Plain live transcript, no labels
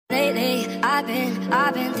Lately, I've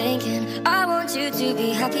been thinking I want you to be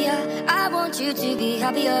happier, I want you to be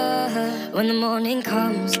happier. When the morning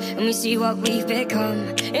comes and we see what we've become,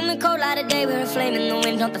 in the cold light of day we're a flame in the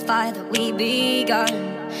wind, not the fire that we begun.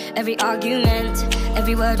 Every argument,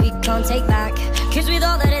 every word we can't take back, 'cause with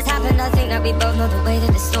all that has happened I think that we both know the way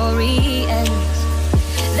that the story ends.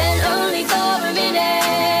 Then only for a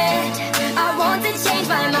minute I want to change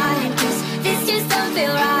my mind, 'cause this just don't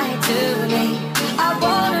feel right to me. I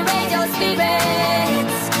wanna raise your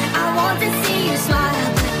spirits, I want to see you smile,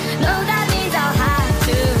 but no, that means I'll have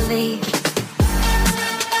to leave.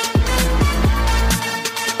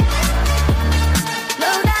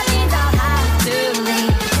 No, that means I'll have to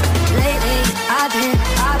leave. Lately, I've been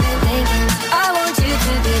thinking I want you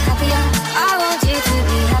to be happier, I want you to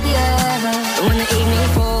be happier. When the evening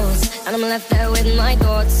falls and I'm left there with my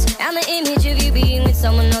thoughts, and the image of you being with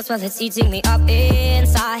someone else, well, it's eating me up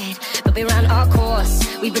inside. But we ran our course,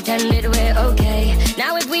 we pretended we're okay.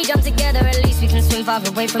 Now if we jump together, at least we can swim far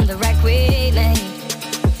away from the wreck we made.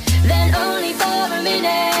 Then only for a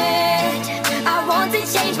minute I want to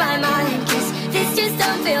change my mind, 'cause this just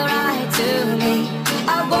don't feel right to me.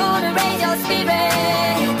 I wanna raise your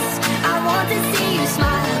spirits, I want to see you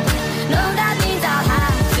smile, but no, that means I'll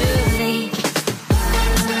have to leave.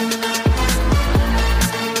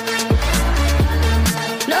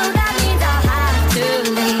 No, that means I'll have to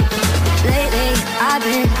leave. Lately, I've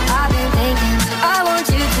been thinking I want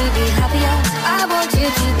you to be happier, I want you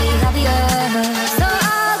to be happier. So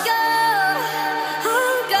I'll go,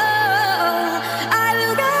 I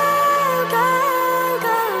will go.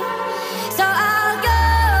 So I'll go,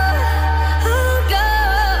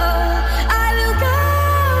 I will go.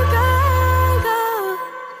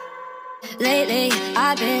 Lately,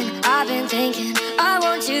 I've been thinking I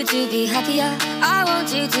want you to be happier, I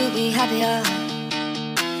want you to be happier.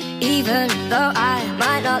 Even though I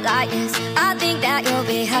might not like this, I think that you'll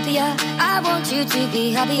be happier, I want you to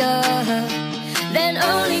be happier. Then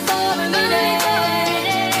only for a minute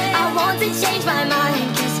I want to change my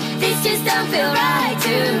mind, 'cause this just don't feel right.